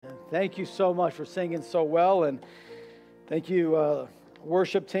Thank you so much for singing so well, and thank you,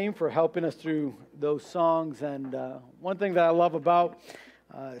 worship team, for helping us through those songs. And one thing that I love about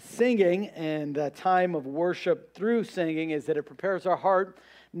singing and the time of worship through singing is that it prepares our heart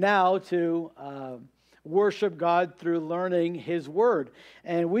now to worship God through learning His Word.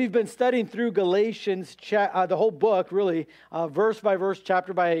 And we've been studying through Galatians, the whole book, really, verse by verse,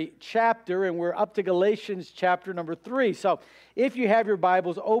 chapter by chapter, and we're up to Galatians chapter number 3. So if you have your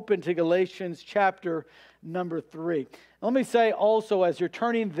Bibles, open to Galatians chapter number 3. Let me say also, as you're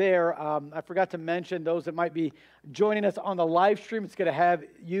turning there, I forgot to mention those that might be joining us on the live stream. It's going to have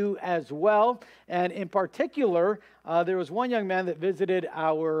you as well. And in particular, there was one young man that visited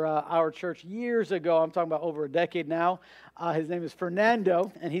our church years ago. I'm talking about over a decade now. His name is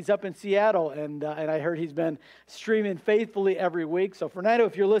Fernando, and he's up in Seattle. And I heard he's been streaming faithfully every week. So Fernando,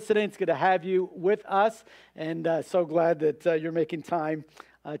 if you're listening, it's good to have you with us. And so glad that you're making time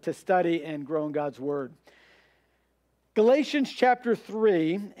to study and grow in God's Word. Galatians chapter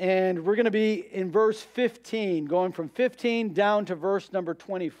 3, and we're going to be in verse 15, going from 15 down to verse number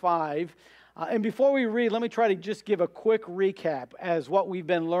 25. And before we read, let me try to just give a quick recap as what we've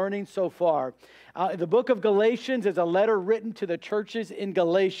been learning so far. The book of Galatians is a letter written to the churches in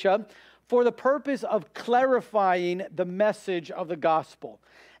Galatia for the purpose of clarifying the message of the gospel.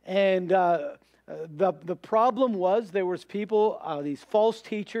 And the problem was there was people, these false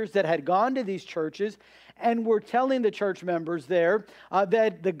teachers that had gone to these churches and were telling the church members there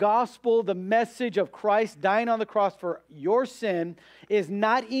that the gospel, the message of Christ dying on the cross for your sin, is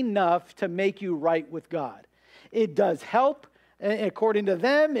not enough to make you right with God. It does help. According to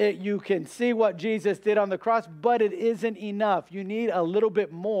them, you can see what Jesus did on the cross, but it isn't enough. You need a little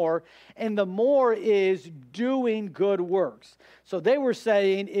bit more, and the more is doing good works. So they were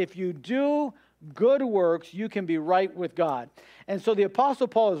saying, if you do good works, you can be right with God. And so the Apostle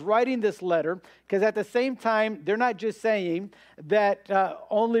Paul is writing this letter because at the same time, they're not just saying that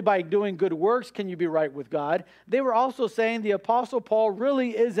only by doing good works can you be right with God. They were also saying the Apostle Paul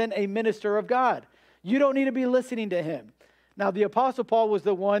really isn't a minister of God. You don't need to be listening to him. Now, the Apostle Paul was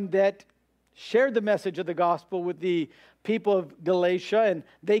the one that shared the message of the gospel with the people of Galatia, and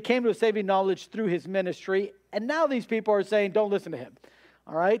they came to a saving knowledge through his ministry. And now these people are saying, don't listen to him.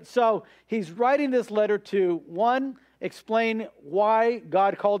 All right, so he's writing this letter to, one, explain why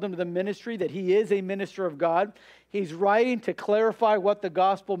God called him to the ministry, that he is a minister of God. He's writing to clarify what the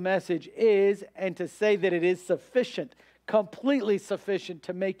gospel message is and to say that it is sufficient, completely sufficient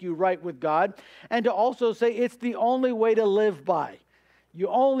to make you right with God, and to also say it's the only way to live by. You're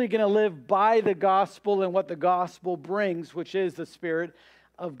only going to live by the gospel and what the gospel brings, which is the Spirit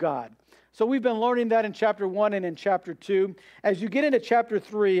of God. So we've been learning that in chapter 1 and in chapter 2. As you get into chapter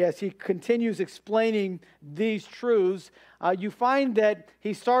 3, as he continues explaining these truths, you find that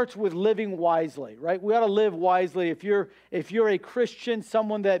he starts with living wisely, right? We ought to live wisely. If you're a Christian,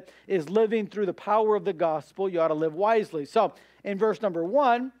 someone that is living through the power of the gospel, you ought to live wisely. So in verse number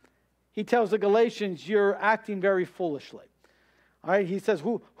 1, he tells the Galatians, you're acting very foolishly. All right, he says,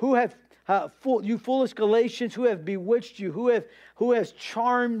 who have you foolish Galatians, who have bewitched you, who has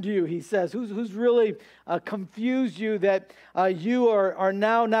charmed you, he says, who's really confused you that you are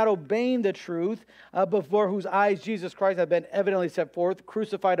now not obeying the truth, before whose eyes Jesus Christ have been evidently set forth,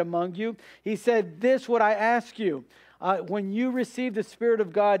 crucified among you. He said, this what I ask you, when you received the Spirit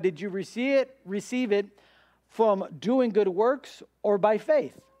of God, did you receive it from doing good works or by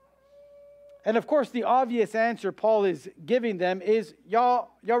faith? And of course, the obvious answer Paul is giving them is, y'all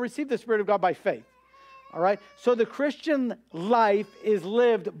received the Spirit of God by faith. All right? So the Christian life is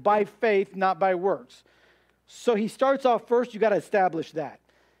lived by faith, not by works. So he starts off first, you got to establish that.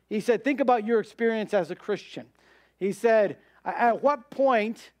 He said, think about your experience as a Christian. He said, at what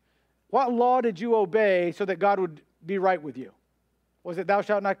point, what law did you obey so that God would be right with you? Was it thou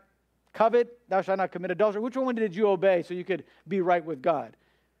shalt not covet, thou shalt not commit adultery? Which one did you obey so you could be right with God?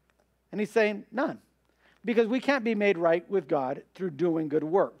 And he's saying, none. Because we can't be made right with God through doing good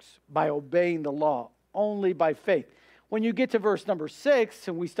works, by obeying the law, only by faith. When you get to verse number 6,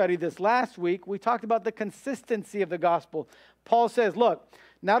 and we studied this last week, we talked about the consistency of the gospel. Paul says, look,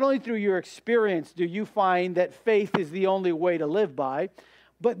 not only through your experience do you find that faith is the only way to live by,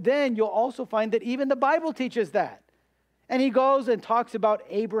 but then you'll also find that even the Bible teaches that. And he goes and talks about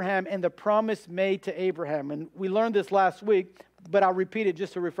Abraham and the promise made to Abraham. And we learned this last week, but I'll repeat it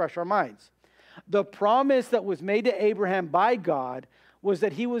just to refresh our minds. The promise that was made to Abraham by God was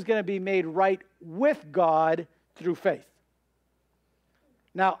that he was going to be made right with God through faith.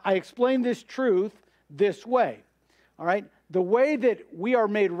 Now, I explain this truth this way, all right? The way that we are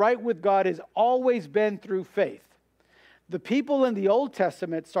made right with God has always been through faith. The people in the Old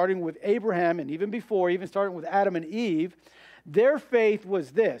Testament, starting with Abraham and even before, even starting with Adam and Eve, their faith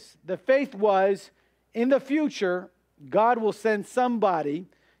was this. The faith was, in the future, God will send somebody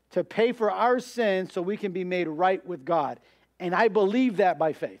to pay for our sins so we can be made right with God. And I believe that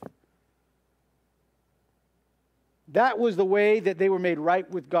by faith. That was the way that they were made right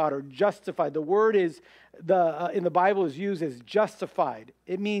with God, or justified. The word is in the Bible is used as justified.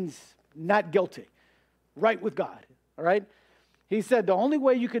 It means not guilty, right with God. All right? He said the only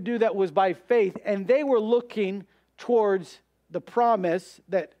way you could do that was by faith, and they were looking towards the promise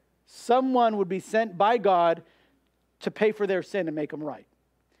that someone would be sent by God to pay for their sin and make them right.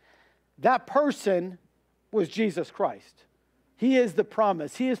 That person was Jesus Christ. He is the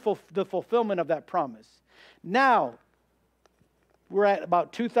promise. He is the fulfillment of that promise. Now, we're at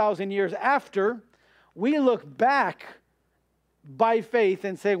about 2,000 years after. We look back by faith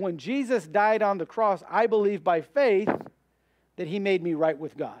and say, when Jesus died on the cross, I believe by faith that he made me right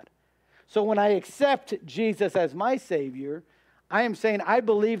with God. So when I accept Jesus as my Savior, I am saying I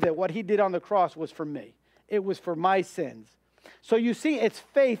believe that what he did on the cross was for me. It was for my sins. So you see, it's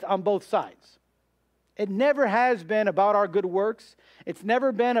faith on both sides. It never has been about our good works. It's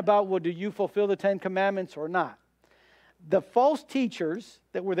never been about, well, do you fulfill the 10 Commandments or not? The false teachers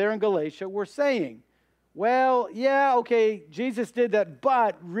that were there in Galatia were saying, well, yeah, okay, Jesus did that,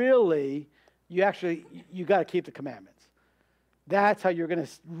 but really, you got to keep the commandments. That's how you're going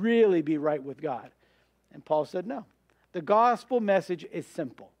to really be right with God. And Paul said, no. The gospel message is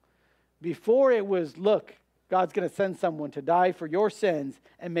simple. Before it was, look, God's going to send someone to die for your sins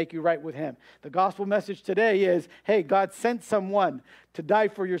and make you right with him. The gospel message today is, hey, God sent someone to die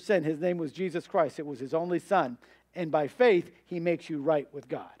for your sin. His name was Jesus Christ. It was his only son. And by faith, he makes you right with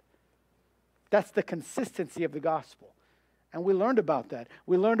God. That's the consistency of the gospel. And we learned about that.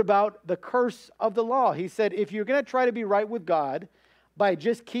 We learned about the curse of the law. He said, if you're going to try to be right with God by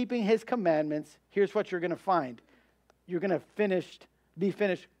just keeping his commandments, here's what you're going to find. You're going to be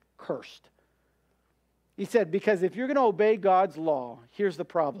finished cursed. He said, because if you're going to obey God's law, here's the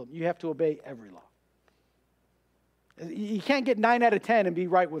problem. You have to obey every law. You can't get 9 out of 10 and be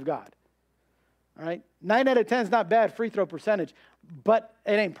right with God. All right? 9 out of 10 is not bad free throw percentage, but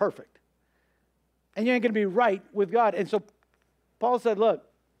it ain't perfect. And you ain't going to be right with God. And so Paul said, look,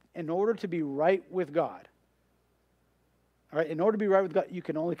 in order to be right with God, all right, in order to be right with God, you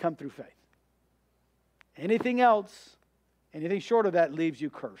can only come through faith. Anything else, anything short of that leaves you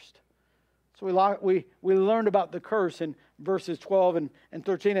cursed. So we learned about the curse in verses 12 and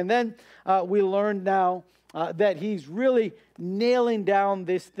 13. And then we learned now that he's really nailing down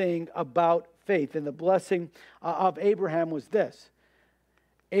this thing about faith. And the blessing of Abraham was this.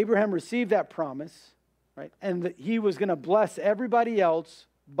 Abraham received that promise, right? And he was going to bless everybody else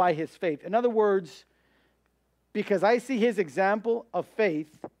by his faith. In other words, because I see his example of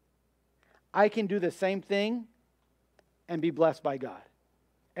faith, I can do the same thing and be blessed by God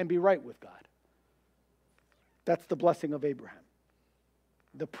and be right with God. That's the blessing of Abraham.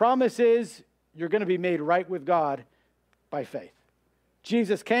 The promise is you're going to be made right with God by faith.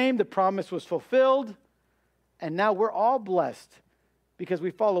 Jesus came, the promise was fulfilled, and now we're all blessed because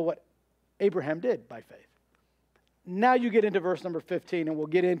we follow what Abraham did by faith. Now you get into verse number 15, and we'll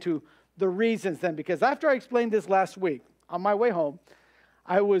get into the reasons then, because after I explained this last week, on my way home,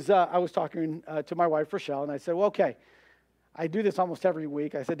 I was talking to my wife, Rochelle, and I said, well, okay, I do this almost every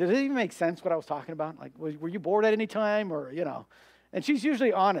week. I said, did it even make sense what I was talking about? Like, were you bored at any time, or, you know? And she's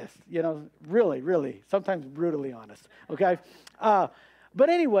usually honest, you know, really, sometimes brutally honest, okay? But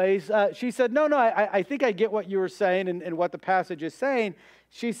anyways, she said, no, I think I get what you were saying and what the passage is saying.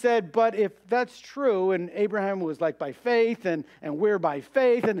 She said, but if that's true, and Abraham was like by faith, and we're by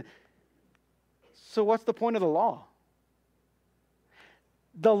faith, and so what's the point of the law?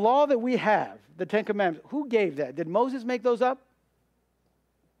 The law that we have, the 10 Commandments, who gave that? Did Moses make those up?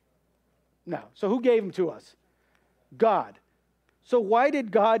 No. So who gave them to us? God. So why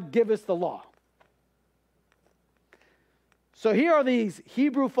did God give us the law? So here are these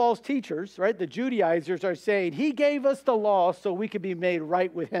Hebrew false teachers, right? The Judaizers are saying, he gave us the law so we could be made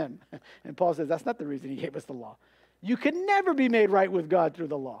right with him. And Paul says, that's not the reason he gave us the law. You can never be made right with God through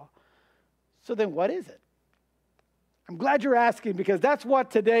the law. So then what is it? I'm glad you're asking, because that's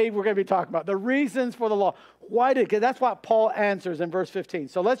what today we're going to be talking about. The reasons for the law. Because that's what Paul answers in verse 15.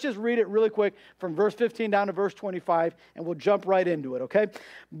 So let's just read it really quick from verse 15 down to verse 25, and we'll jump right into it, okay?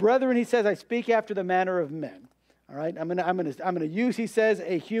 Brethren, he says, I speak after the manner of men. All right, I'm gonna use, he says,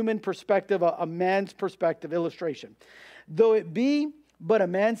 a human perspective, a man's perspective illustration. Though it be but a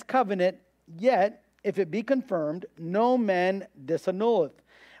man's covenant, yet if it be confirmed, no man disannulleth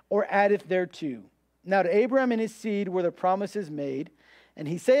or addeth thereto. Now to Abraham and his seed were the promises made, and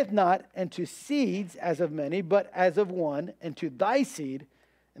he saith not, and to seeds as of many, but as of one, and to thy seed,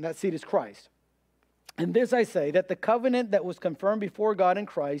 and that seed is Christ. And this I say, that the covenant that was confirmed before God in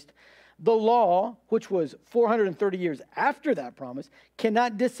Christ, the law, which was 430 years after that promise,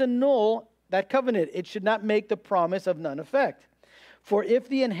 cannot disannul that covenant. It should not make the promise of none effect. For if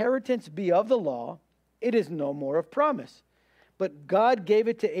the inheritance be of the law, it is no more of promise. But God gave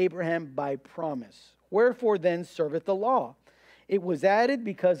it to Abraham by promise. Wherefore then serveth the law? It was added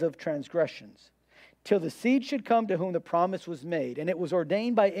because of transgressions, till the seed should come to whom the promise was made, and it was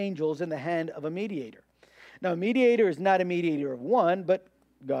ordained by angels in the hand of a mediator. Now, a mediator is not a mediator of one, but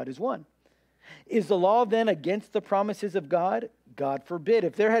God is one. Is the law then against the promises of God? God forbid.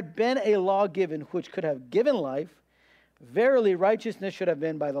 If there had been a law given which could have given life, verily righteousness should have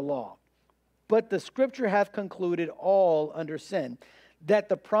been by the law. But the Scripture hath concluded all under sin, that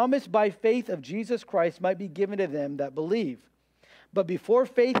the promise by faith of Jesus Christ might be given to them that believe. But before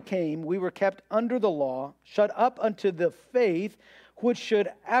faith came, we were kept under the law, shut up unto the faith which should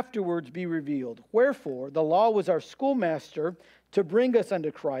afterwards be revealed. Wherefore, the law was our schoolmaster to bring us unto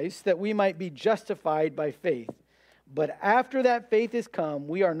Christ, that we might be justified by faith. But after that faith is come,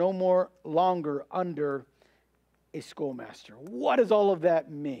 we are no more longer under a schoolmaster. What does all of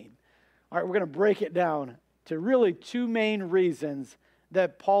that mean? All right, we're going to break it down to really two main reasons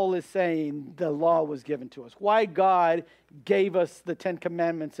that Paul is saying the law was given to us. Why God gave us the 10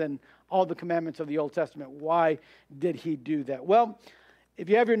 Commandments and all the commandments of the Old Testament. Why did he do that? Well, if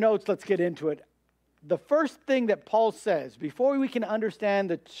you have your notes, let's get into it. The first thing that Paul says, before we can understand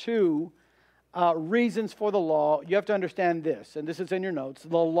the two reasons for the law, you have to understand this, and this is in your notes.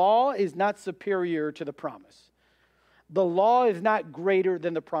 The law is not superior to the promise. The law is not greater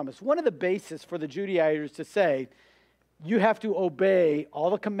than the promise. One of the bases for the Judaizers to say, you have to obey all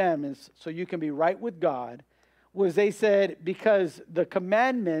the commandments so you can be right with God, was they said, because the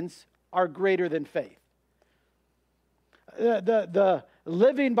commandments are greater than faith. The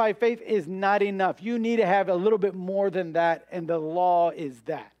living by faith is not enough. You need to have a little bit more than that, and the law is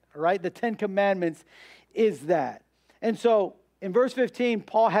that. All right? The 10 Commandments is that. And so in verse 15,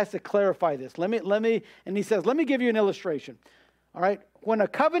 Paul has to clarify this. And he says, let me give you an illustration. All right? When a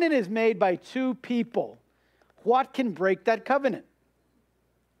covenant is made by two people, what can break that covenant?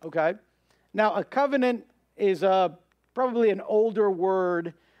 Okay? Now, a covenant is probably an older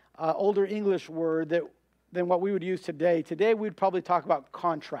word, older English word than what we would use today. Today, we'd probably talk about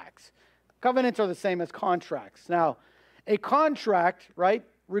contracts. Covenants are the same as contracts. Now, a contract, right,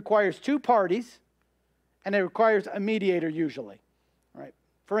 requires two parties, and it requires a mediator usually. Right?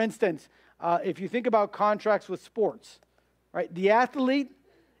 For instance, if you think about contracts with sports, right, the athlete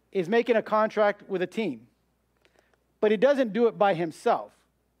is making a contract with a team. But he doesn't do it by himself.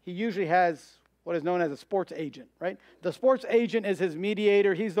 He usually has what is known as a sports agent, right? The sports agent is his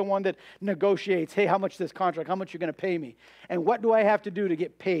mediator. He's the one that negotiates, hey, how much this contract, how much you're going to pay me? And what do I have to do to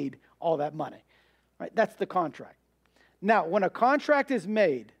get paid all that money? Right? That's the contract. Now, when a contract is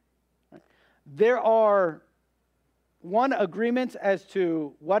made, right, there are agreements as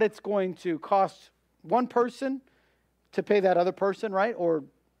to what it's going to cost one person to pay that other person, right?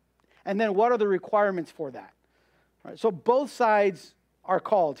 And then what are the requirements for that? Right, so both sides are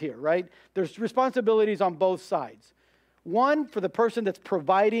called here, right? There's responsibilities on both sides. One for the person that's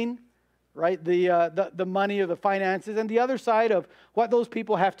providing, right, the money or the finances, and the other side of what those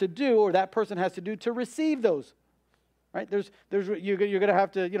people have to do or that person has to do to receive those. Right? You're going to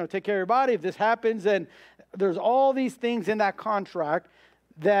have to take care of your body if this happens, and there's all these things in that contract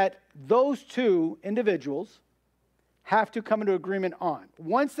that those two individuals have to come into agreement on.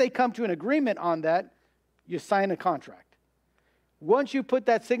 Once they come to an agreement on that, you sign a contract. Once you put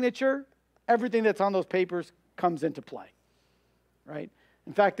that signature, everything that's on those papers comes into play, right?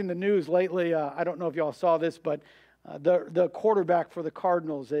 In fact, in the news lately, I don't know if y'all saw this, but the quarterback for the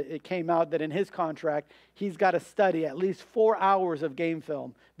Cardinals, it came out that in his contract, he's got to study at least 4 hours of game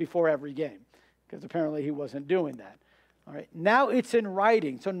film before every game, because apparently he wasn't doing that. All right, now it's in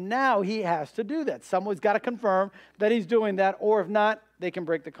writing, so now he has to do that. Someone's got to confirm that he's doing that, or if not, they can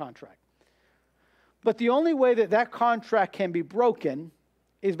break the contract. But the only way that that contract can be broken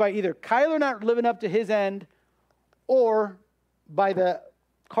is by either Kyler not living up to his end or by the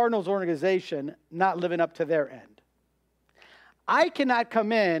Cardinals organization not living up to their end. I cannot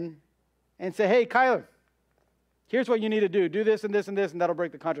come in and say, hey, Kyler, here's what you need to do. Do this and this and this, and that'll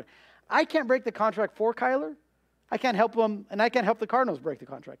break the contract. I can't break the contract for Kyler. I can't help him, and I can't help the Cardinals break the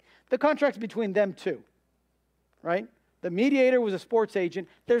contract. The contract's between them two, right? The mediator was a sports agent.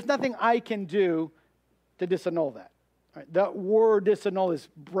 There's nothing I can do to disannul that. Right? The word disannul is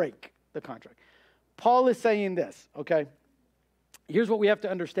break the contract. Paul is saying this, okay? Here's what we have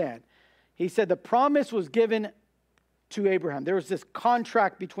to understand. He said the promise was given to Abraham. There was this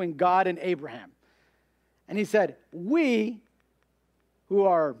contract between God and Abraham. And he said, we, who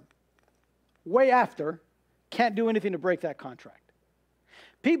are way after, can't do anything to break that contract.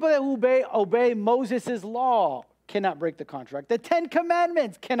 People that obey Moses' law cannot break the contract. The 10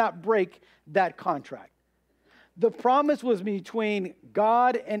 Commandments cannot break that contract. The promise was between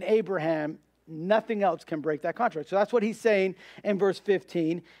God and Abraham. Nothing else can break that contract. So that's what he's saying in verse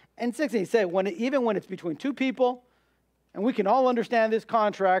 15 and 16. He said, even when it's between two people, and we can all understand this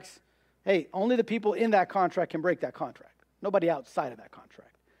contracts, hey, only the people in that contract can break that contract. Nobody outside of that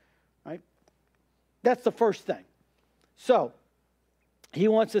contract, right? That's the first thing. So he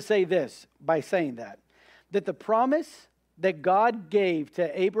wants to say this by saying that the promise that God gave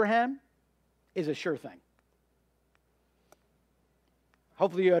to Abraham is a sure thing.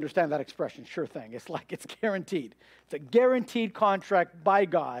 Hopefully you understand that expression, sure thing. It's like it's guaranteed. It's a guaranteed contract by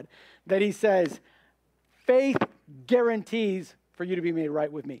God that he says, faith guarantees for you to be made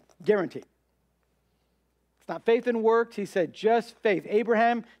right with me. Guaranteed. It's not faith in works. He said just faith.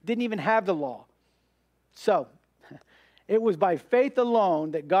 Abraham didn't even have the law. So it was by faith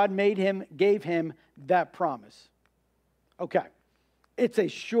alone that God gave him that promise. Okay. It's a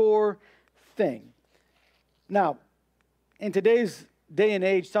sure thing. Now, in today's day and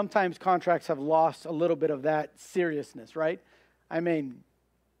age, sometimes contracts have lost a little bit of that seriousness, right? I mean,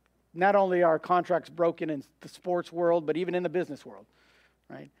 not only are contracts broken in the sports world, but even in the business world,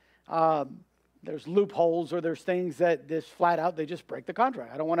 right? There's loopholes or there's things that just flat out, they just break the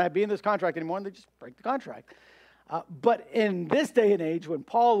contract. I don't want to be in this contract anymore, and they just break the contract. But in this day and age, when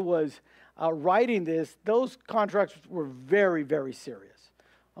Paul was writing this, those contracts were very, very serious,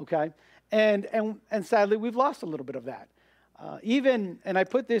 okay? And sadly, we've lost a little bit of that. And I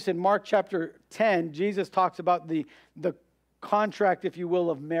put this in Mark chapter 10, Jesus talks about the contract, if you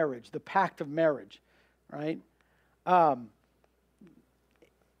will, of marriage, the pact of marriage, right?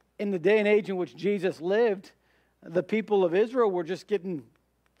 In the day and age in which Jesus lived, the people of Israel were just getting,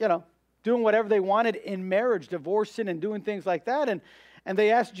 doing whatever they wanted in marriage, divorcing and doing things like that. And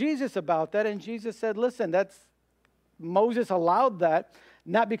they asked Jesus about that, and Jesus said, listen, Moses allowed that,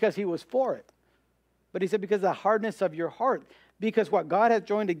 not because he was for it, but he said because of the hardness of your heart, because what God has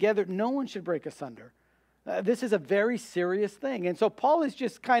joined together, no one should break asunder. This is a very serious thing. And so Paul is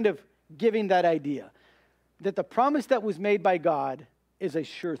just kind of giving that idea that the promise that was made by God is a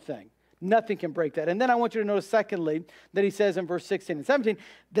sure thing. Nothing can break that. And then I want you to notice, secondly, that he says in verse 16 and 17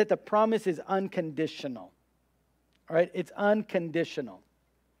 that the promise is unconditional. All right? It's unconditional.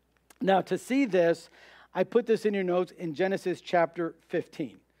 Now, to see this, I put this in your notes in Genesis chapter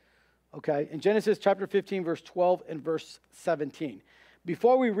 15. Okay? In Genesis chapter 15, verse 12 and verse 17.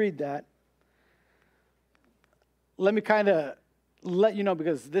 Before we read that, let me kind of let you know,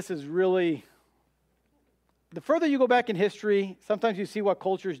 because this is really, the further you go back in history, sometimes you see what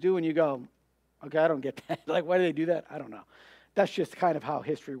cultures do and you go, okay, I don't get that. Like, why do they do that? I don't know. That's just kind of how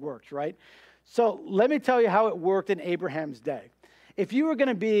history works, right? So let me tell you how it worked in Abraham's day. If you were going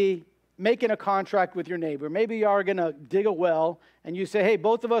to be making a contract with your neighbor, maybe you are going to dig a well and you say, hey,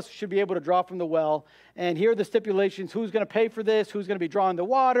 both of us should be able to draw from the well, and here are the stipulations. Who's going to pay for this? Who's going to be drawing the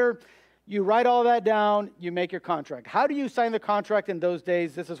water? You write all that down, you make your contract. How do you sign the contract in those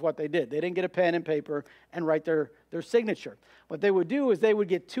days? This is what they did. They didn't get a pen and paper and write their signature. What they would do is they would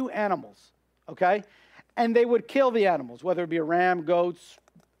get two animals, okay? And they would kill the animals, whether it be a ram, goats,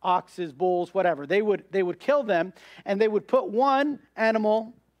 oxes, bulls, whatever. They would kill them, and they would put one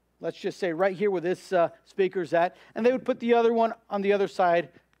animal, let's just say right here where this speaker's at, and they would put the other one on the other side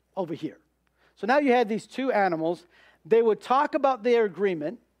over here. So now you had these two animals. They would talk about their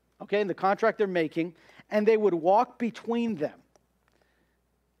agreement, okay, in the contract they're making, and they would walk between them.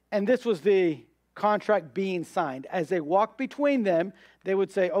 And this was the contract being signed. As they walked between them, they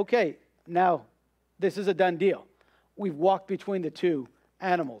would say, okay, now this is a done deal. We've walked between the two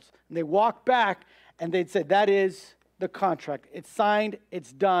animals. And they walked back, and they'd say, that is the contract. It's signed,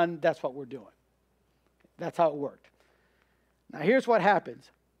 it's done, that's what we're doing. That's how it worked. Now here's what happens.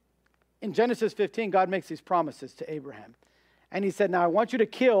 In Genesis 15, God makes these promises to Abraham. And he said, now I want you to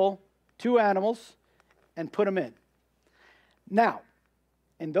kill two animals and put them in. Now,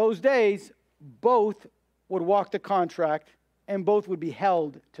 in those days, both would walk the contract and both would be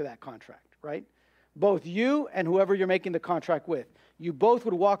held to that contract, right? Both you and whoever you're making the contract with. You both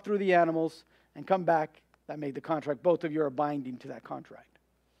would walk through the animals and come back. That made the contract. Both of you are binding to that contract.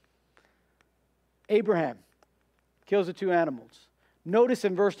 Abraham kills the two animals. Notice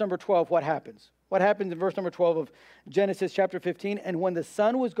in verse number 12 what happens. what happens in verse number 12 of Genesis chapter 15. And when the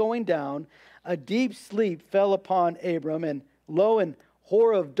sun was going down, a deep sleep fell upon Abram, and lo, and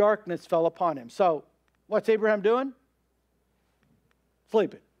horror of darkness fell upon him. So what's Abraham doing?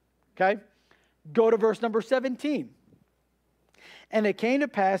 Sleeping. Okay? Go to verse number 17. And it came to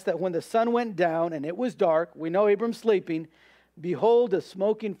pass that when the sun went down and it was dark, we know Abram's sleeping, behold, a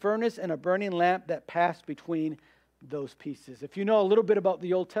smoking furnace and a burning lamp that passed between those pieces. If you know a little bit about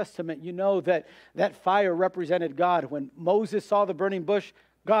the Old Testament, you know that that fire represented God. When Moses saw the burning bush,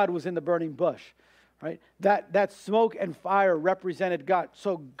 God was in the burning bush, right? That smoke and fire represented God.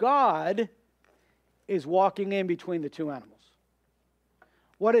 So God is walking in between the two animals.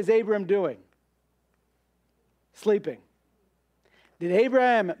 What is Abraham doing? Sleeping. Did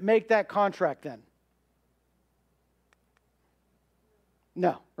Abraham make that contract then?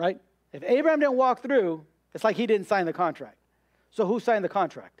 No, right? If Abraham didn't walk through, it's like he didn't sign the contract. So who signed the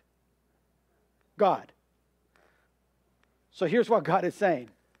contract? God. So here's what God is saying.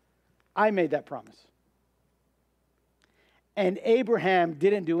 I made that promise. And Abraham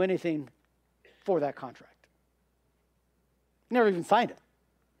didn't do anything for that contract. Never even signed it.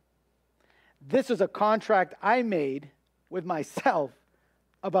 This is a contract I made with myself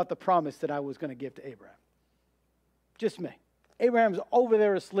about the promise that I was going to give to Abraham. Just me. Abraham's over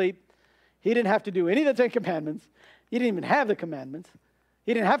there asleep. He didn't have to do any of the 10 commandments. He didn't even have the commandments.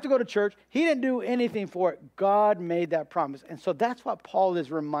 He didn't have to go to church. He didn't do anything for it. God made that promise. And so that's what Paul is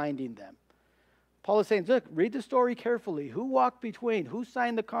reminding them. Paul is saying, look, read the story carefully. Who walked between? Who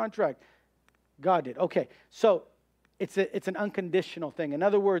signed the contract? God did. Okay, so it's an unconditional thing. In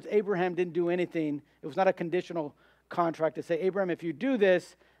other words, Abraham didn't do anything. It was not a conditional contract to say, Abraham, if you do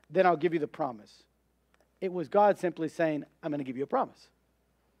this, then I'll give you the promise. It was God simply saying, I'm going to give you a promise.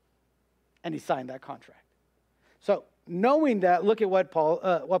 And he signed that contract. So knowing that, look at what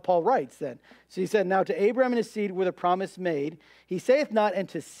Paul writes then. So he said, now to Abraham and his seed were the promise made. He saith not, and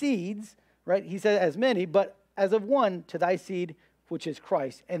to seeds, right? He said, as many, but as of one, to thy seed, which is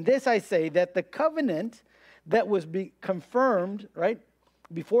Christ. And this I say, that the covenant that was confirmed, right,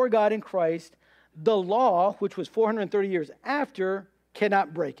 before God in Christ, the law, which was 430 years after,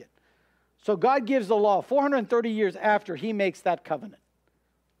 cannot break it. So God gives the law 430 years after he makes that covenant.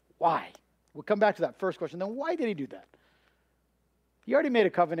 Why? We'll come back to that first question. Then why did he do that? He already made a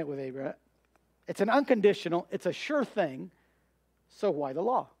covenant with Abraham. It's an unconditional, it's a sure thing. So why the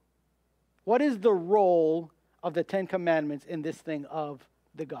law? What is the role of the 10 commandments in this thing of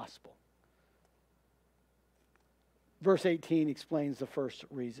the gospel? Verse 18 explains the first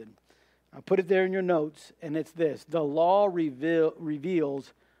reason. I'll put it there in your notes, and it's this. The law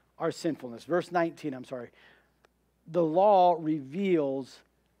reveals our sinfulness. Verse 19, I'm sorry. The law reveals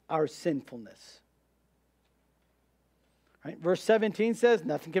our sinfulness. Right? Verse 17 says,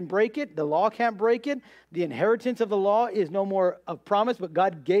 nothing can break it. The law can't break it. The inheritance of the law is no more of promise, but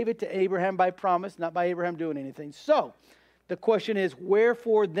God gave it to Abraham by promise, not by Abraham doing anything. So, the question is,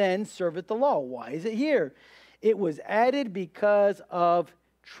 wherefore then serveth the law? Why is it here? It was added because of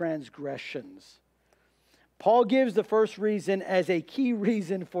transgressions. Paul gives the first reason as a key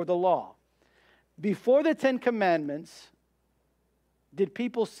reason for the law. Before the 10 commandments, did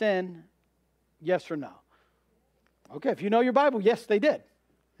people sin? Yes or no? Okay, if you know your Bible, yes, they did.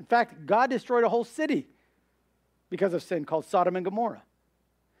 In fact, God destroyed a whole city because of sin called Sodom and Gomorrah.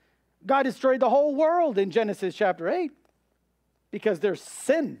 God destroyed the whole world in Genesis chapter 8 because their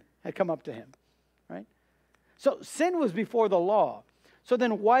sin had come up to him, right? So sin was before the law. So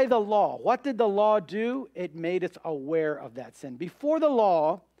then why the law? What did the law do? It made us aware of that sin. Before the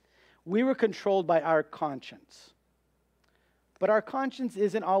law, we were controlled by our conscience. But our conscience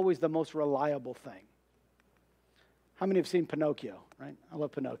isn't always the most reliable thing. How many have seen Pinocchio, right? I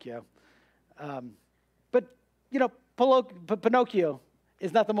love Pinocchio. But, you know, Pinocchio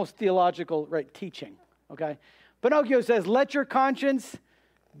is not the most theological, right, teaching, okay? Pinocchio says, let your conscience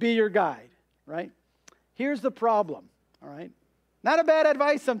be your guide, right? Here's the problem, all right? Not a bad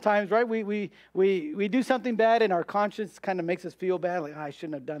advice sometimes, right? We do something bad and our conscience kind of makes us feel bad, like, oh, I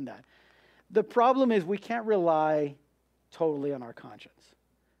shouldn't have done that. The problem is we can't rely totally on our conscience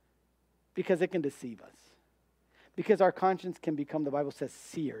because it can deceive us. Because our conscience can become, the Bible says,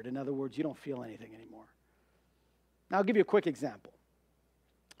 seared. In other words, you don't feel anything anymore. Now, I'll give you a quick example.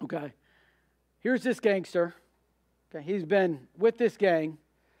 Okay? Here's this gangster. Okay? He's been with this gang.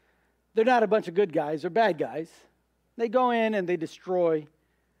 They're not a bunch of good guys. They're bad guys. They go in and they destroy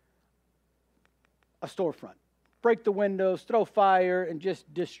a storefront. Break the windows, throw fire, and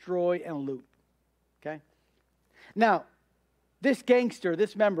just destroy and loot. Okay? Now, this gangster,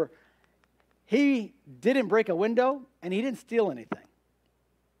 this member, he didn't break a window and he didn't steal anything.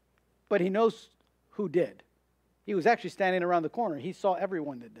 But he knows who did. He was actually standing around the corner. He saw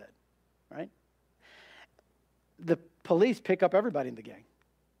everyone that did, right? The police pick up everybody in the gang.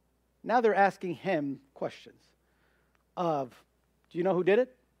 Now they're asking him questions of, do you know who did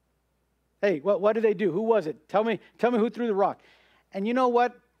it? Hey, what did they do? Who was it? Tell me who threw the rock. And you know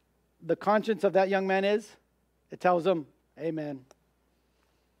what the conscience of that young man is? It tells him, hey man,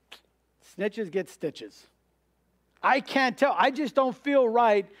 snitches get stitches. I can't tell. I just don't feel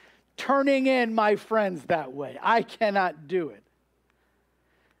right turning in my friends that way. I cannot do it.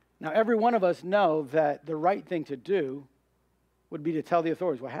 Now, every one of us know that the right thing to do would be to tell the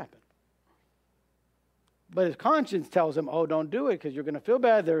authorities what happened. But his conscience tells him, oh, don't do it because you're going to feel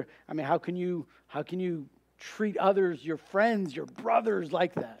bad. How can you treat others, your friends, your brothers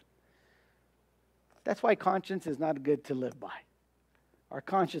like that? That's why conscience is not good to live by. Our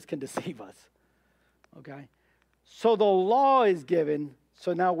conscience can deceive us. Okay? So the law is given,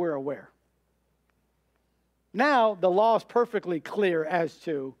 so now we're aware. Now the law is perfectly clear as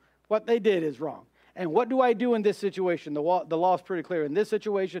to what they did is wrong. And what do I do in this situation? The law is pretty clear. In this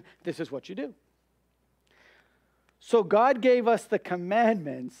situation, this is what you do. So God gave us the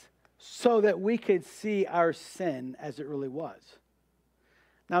commandments so that we could see our sin as it really was.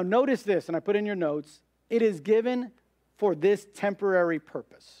 Now notice this, and I put in your notes, it is given for this temporary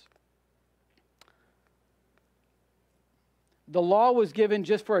purpose. The law was given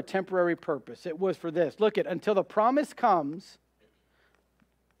just for a temporary purpose. It was for this. Look, until the promise comes,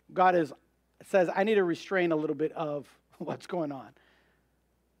 God says, I need to restrain a little bit of what's going on.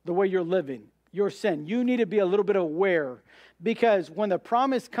 The way you're living, your sin. You need to be a little bit aware. Because when the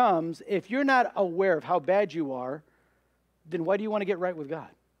promise comes, if you're not aware of how bad you are, then why do you want to get right with God?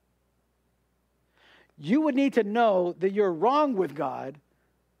 You would need to know that you're wrong with God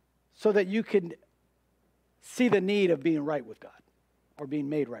so that you can see the need of being right with God or being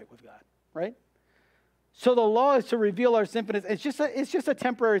made right with God, right? So the law is to reveal our sinfulness. It's just a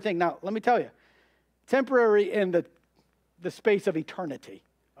temporary thing. Now, let me tell you, temporary in the space of eternity,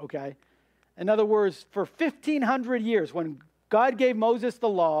 okay? In other words, for 1,500 years, when God gave Moses the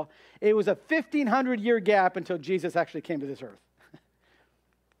law, it was a 1,500-year gap until Jesus actually came to this earth.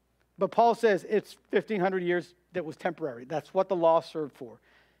 But Paul says it's 1,500 years that was temporary. That's what the law served for.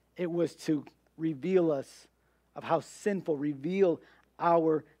 It was to reveal us of how sinful, reveal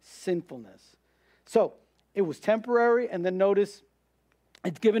our sinfulness. So it was temporary, and then notice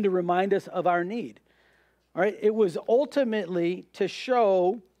it's given to remind us of our need. All right, it was ultimately to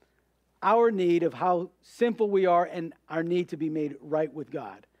show our need of how sinful we are and our need to be made right with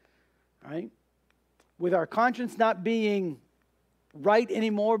God. All right, with our conscience not being right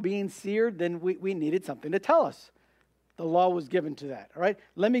anymore, being seared, then we needed something to tell us. The law was given to that, all right?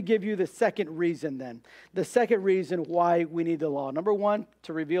 Let me give you the second reason then. The second reason why we need the law. Number one,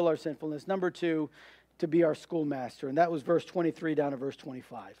 to reveal our sinfulness. Number two, to be our schoolmaster. And that was verse 23 down to verse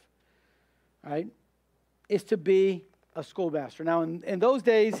 25, all right? Is to be a schoolmaster. Now, in those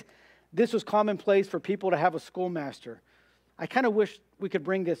days, this was commonplace for people to have a schoolmaster. I kind of wish we could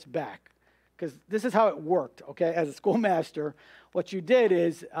bring this back because this is how it worked, okay? As a schoolmaster, what you did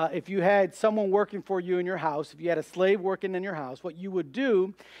is if you had someone working for you in your house, if you had a slave working in your house, what you would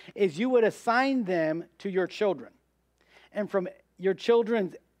do is you would assign them to your children. And from your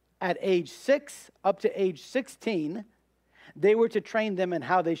children at age 6 up to age 16, they were to train them in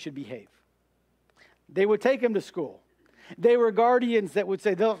how they should behave. They would take them to school. They were guardians that would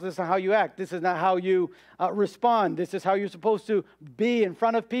say, this is how you act. This is not how you respond. This is how you're supposed to be in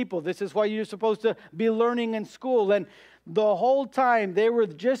front of people. This is what you're supposed to be learning in school. And the whole time, they were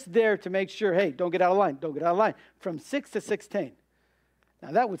just there to make sure, hey, don't get out of line. Don't get out of line. From 6 to 16.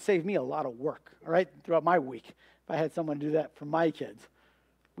 Now, that would save me a lot of work, all right, throughout my week, if I had someone do that for my kids.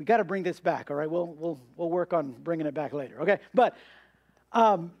 We got to bring this back, all right? We'll work on bringing it back later, okay? But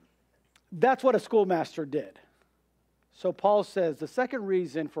that's what a schoolmaster did. So Paul says the second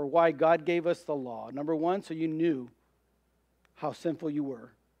reason for why God gave us the law, number one, so you knew how sinful you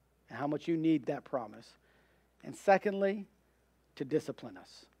were and how much you need that promise. And secondly, to discipline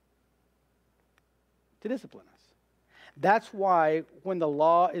us. To discipline us. That's why when the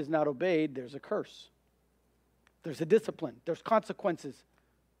law is not obeyed, there's a curse. There's a discipline. There's consequences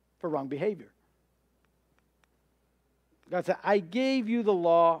for wrong behavior. God said, I gave you the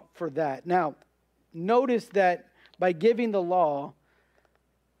law for that. Now, notice that by giving the law,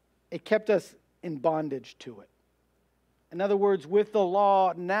 it kept us in bondage to it. In other words, with the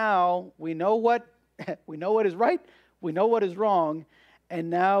law now, we know what is right, we know what is wrong,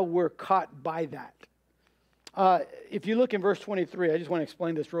 and now we're caught by that. If you look in verse 23, I just want to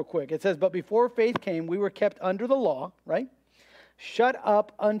explain this real quick. It says, but before faith came, we were kept under the law, right? shut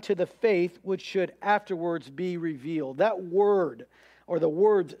up unto the faith which should afterwards be revealed. That word, or the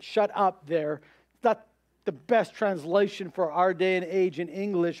words shut up there, it's not the best translation for our day and age in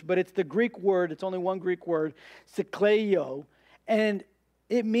English, but it's the Greek word, it's only one Greek word, sikleio, and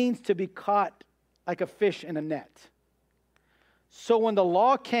it means to be caught like a fish in a net. So when the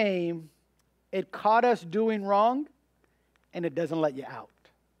law came, it caught us doing wrong, and it doesn't let you out.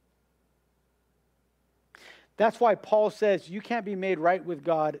 That's why Paul says you can't be made right with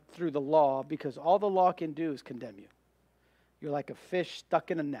God through the law, because all the law can do is condemn you. You're like a fish stuck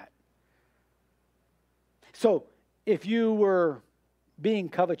in a net. So if you were being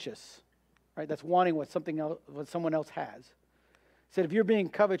covetous, right, that's wanting what someone else has. Said if you're being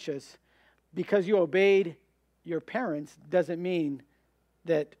covetous, because you obeyed your parents doesn't mean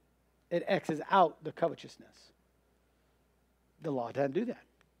that it X's out the covetousness. The law doesn't do that.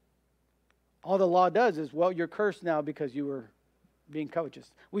 All the law does is, well, you're cursed now because you were being covetous.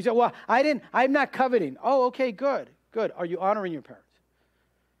 We say, well, I'm not coveting. Oh, okay, good. Are you honoring your parents?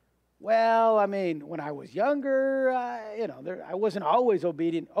 Well, I mean, when I was younger, I wasn't always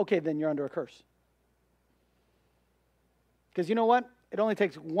obedient. Okay, then you're under a curse. Because you know what? It only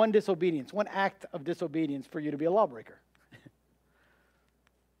takes one disobedience, one act of disobedience for you to be a lawbreaker.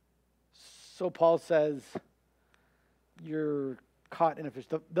 So Paul says, you're caught in a fish.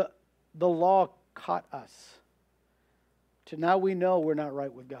 The law caught us. To now we know we're not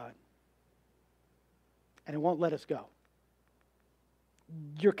right with God. And it won't let us go.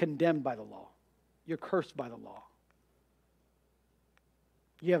 You're condemned by the law. You're cursed by the law.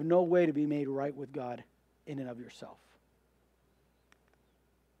 You have no way to be made right with God in and of yourself.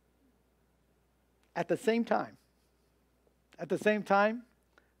 At the same time,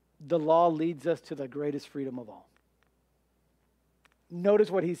 the law leads us to the greatest freedom of all. Notice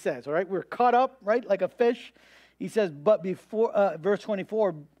what he says, all right? We're caught up, right, like a fish. He says, but before, verse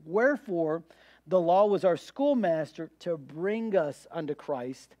 24, wherefore the law was our schoolmaster to bring us unto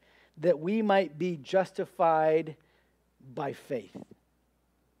Christ, that we might be justified by faith.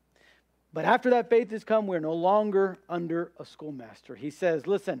 But after that faith has come, we're no longer under a schoolmaster. He says,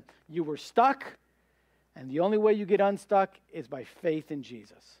 listen, you were stuck, and the only way you get unstuck is by faith in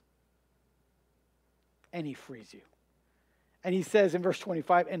Jesus. And he frees you. And he says in verse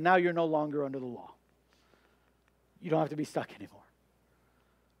 25, and now you're no longer under the law. You don't have to be stuck anymore.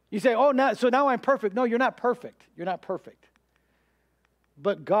 You say, so now I'm perfect. No, you're not perfect. You're not perfect.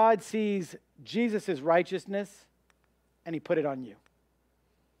 But God sees Jesus' righteousness, and he put it on you.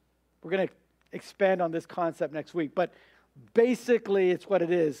 We're going to expand on this concept next week. But basically, it's what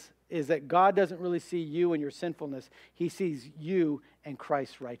it is that God doesn't really see you and your sinfulness. He sees you and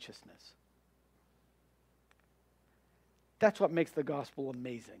Christ's righteousness. That's what makes the gospel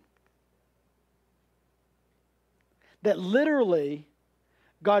amazing. That literally,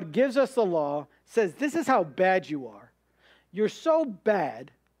 God gives us the law, says this is how bad you are. You're so bad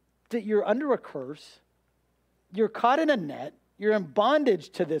that you're under a curse. You're caught in a net. You're in bondage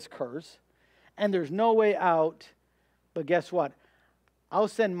to this curse. And there's no way out. But guess what? I'll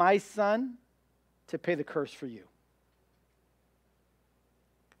send my son to pay the curse for you.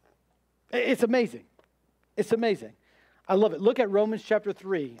 It's amazing. It's amazing. I love it. Look at Romans chapter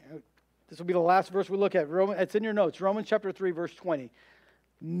 3. This will be the last verse we look at. It's in your notes. Romans chapter 3, verse 20.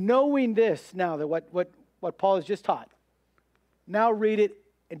 Knowing this now, that what Paul has just taught. Now read it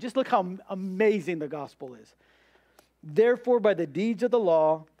and just look how amazing the gospel is. Therefore, by the deeds of the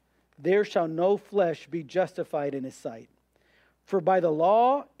law, there shall no flesh be justified in his sight. For by the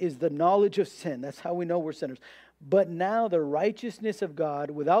law is the knowledge of sin. That's how we know we're sinners. But now the righteousness of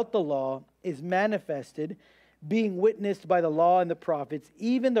God without the law is manifested, being witnessed by the law and the prophets,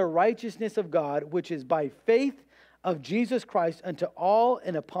 even the righteousness of God, which is by faith of Jesus Christ unto all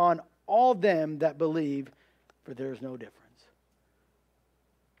and upon all them that believe, for there is no difference.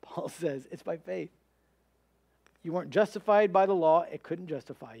 Paul says it's by faith. You weren't justified by the law. It couldn't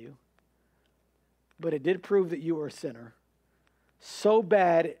justify you. But it did prove that you were a sinner. So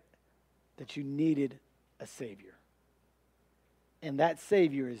bad that you needed a Savior. And that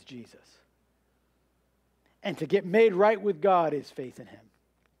Savior is Jesus. And to get made right with God is faith in him.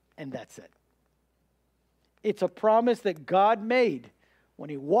 And that's it. It's a promise that God made. When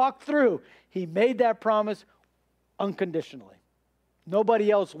he walked through, he made that promise unconditionally.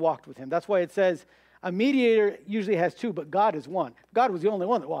 Nobody else walked with him. That's why it says a mediator usually has two, but God is one. God was the only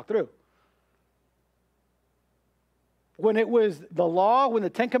one that walked through. When it was the law, when the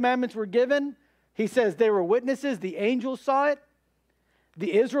Ten Commandments were given, he says they were witnesses. The angels saw it.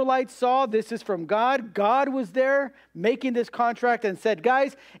 The Israelites saw this is from God. God was there making this contract and said,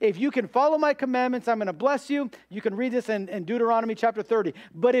 guys, if you can follow my commandments, I'm going to bless you. You can read this in Deuteronomy chapter 30.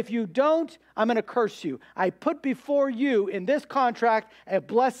 But if you don't, I'm going to curse you. I put before you in this contract a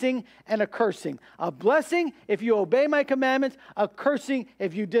blessing and a cursing. A blessing if you obey my commandments, a cursing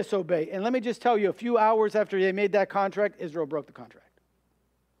if you disobey. And let me just tell you, a few hours after they made that contract, Israel broke the contract.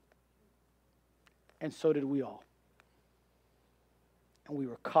 And so did we all. And we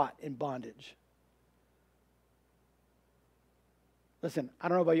were caught in bondage. Listen, I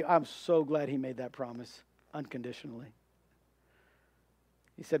don't know about you. I'm so glad he made that promise unconditionally.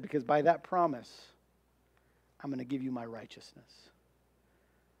 He said, because by that promise, I'm going to give you my righteousness.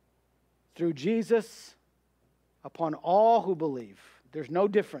 Through Jesus, upon all who believe, there's no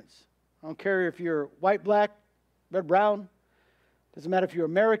difference. I don't care if you're white, black, red, brown. Doesn't matter if you're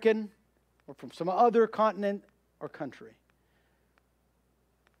American or from some other continent or country.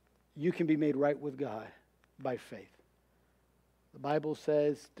 You can be made right with God by faith. The Bible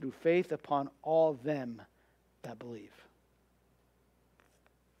says, through faith upon all them that believe.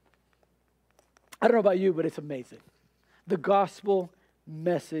 I don't know about you, but it's amazing. The gospel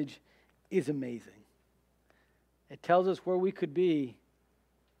message is amazing. It tells us where we could be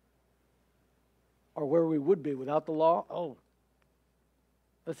or where we would be without the law. Oh,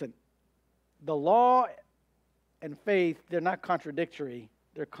 listen, the law and faith, they're not contradictory.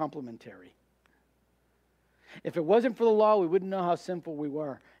 They're complementary. If it wasn't for the law, we wouldn't know how sinful we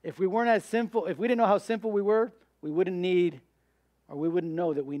were. If we weren't as sinful, if we didn't know how sinful we were, we wouldn't need, or we wouldn't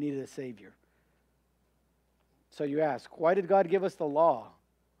know that we needed a Savior. So you ask, why did God give us the law?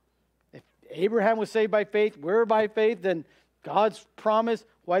 If Abraham was saved by faith, we're by faith, then God's promise,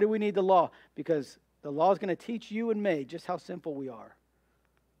 why do we need the law? Because the law is going to teach you and me just how sinful we are.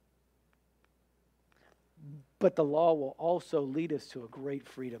 But the law will also lead us to a great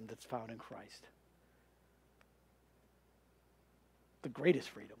freedom that's found in Christ. The greatest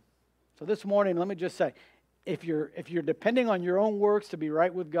freedom. So this morning, let me just say, if you're depending on your own works to be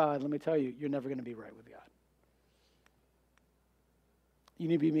right with God, let me tell you, you're never going to be right with God. You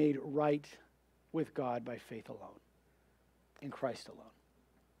need to be made right with God by faith alone, in Christ alone.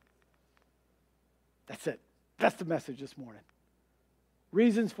 That's it. That's the message this morning.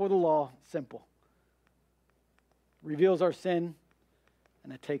 Reasons for the law, simple. Reveals our sin,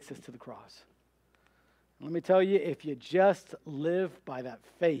 and it takes us to the cross. And let me tell you, if you just live by that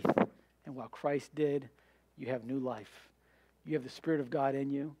faith and what Christ did, you have new life. You have the Spirit of God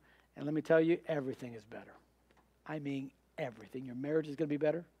in you. And let me tell you, everything is better. I mean, everything. Your marriage is going to be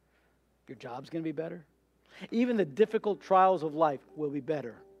better. Your job's going to be better. Even the difficult trials of life will be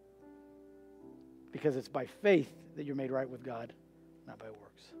better. Because it's by faith that you're made right with God, not by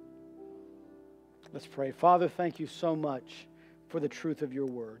works. Let's pray. Father, thank you so much for the truth of your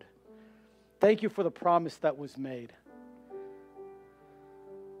word. Thank you for the promise that was made.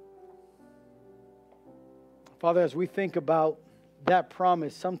 Father, as we think about that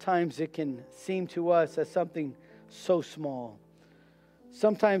promise, sometimes it can seem to us as something so small.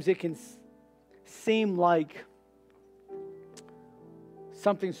 Sometimes it can seem like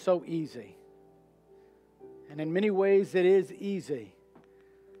something so easy. And in many ways, it is easy.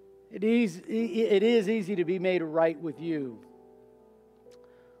 It is easy to be made right with you.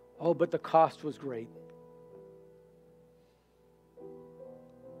 Oh, but the cost was great.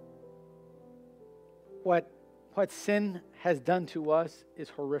 What sin has done to us is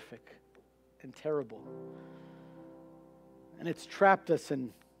horrific and terrible. And it's trapped us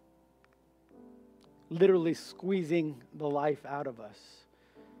in literally squeezing the life out of us.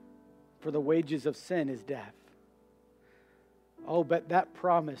 For the wages of sin is death. Oh, but that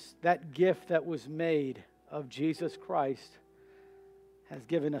promise, that gift that was made of Jesus Christ has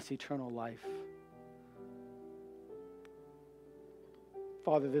given us eternal life.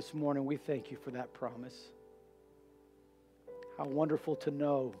 Father, this morning we thank you for that promise. How wonderful to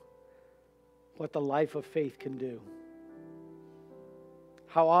know what the life of faith can do.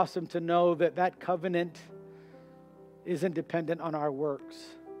 How awesome to know that that covenant isn't dependent on our works.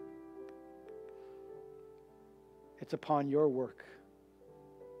 It's upon your work,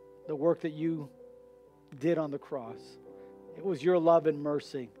 the work that you did on the cross. It was your love and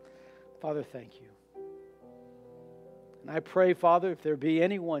mercy. Father, thank you. And I pray, Father, if there be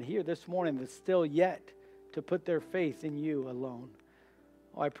anyone here this morning that's still yet to put their faith in you alone,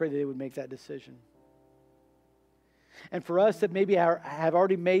 I pray that they would make that decision. And for us that maybe have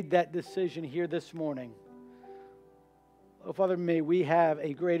already made that decision here this morning, oh, Father, may we have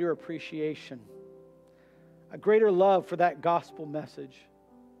a greater appreciation, a greater love for that gospel message,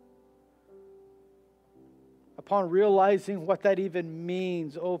 upon realizing what that even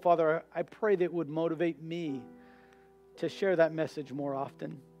means, oh Father, I pray that it would motivate me to share that message more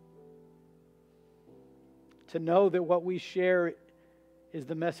often. To know that what we share is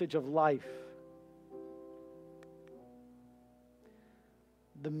the message of life.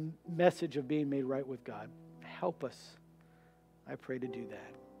 The message of being made right with God. Help us, I pray, to do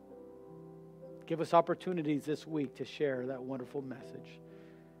that. Give us opportunities this week to share that wonderful message.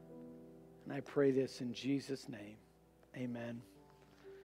 And I pray this in Jesus' name. Amen.